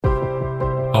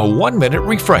A 1-minute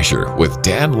refresher with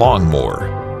Dan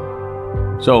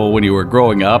Longmore. So when you were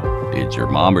growing up, did your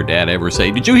mom or dad ever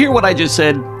say, "Did you hear what I just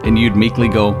said?" And you'd meekly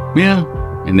go, "Yeah."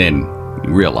 And then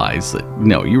you realize that,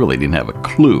 no, you really didn't have a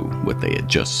clue what they had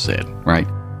just said, right?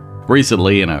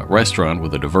 Recently in a restaurant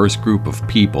with a diverse group of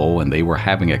people, and they were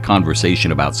having a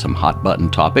conversation about some hot-button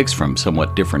topics from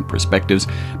somewhat different perspectives,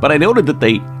 but I noted that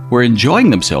they were enjoying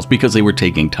themselves because they were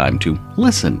taking time to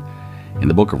listen. In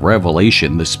the book of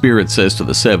Revelation, the Spirit says to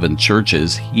the 7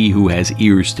 churches, "He who has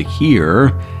ears to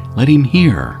hear, let him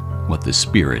hear what the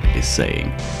Spirit is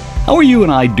saying." How are you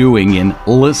and I doing in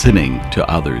listening to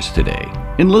others today?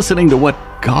 In listening to what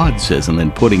God says and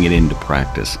then putting it into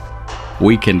practice?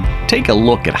 We can take a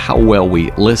look at how well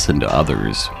we listen to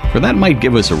others, for that might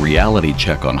give us a reality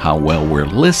check on how well we're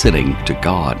listening to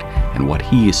God and what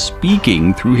He is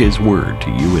speaking through His Word to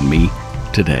you and me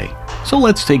today. So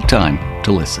let's take time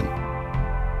to listen.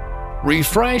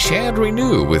 Refresh and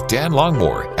renew with Dan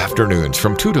Longmore, afternoons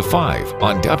from 2 to 5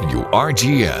 on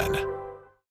WRGN.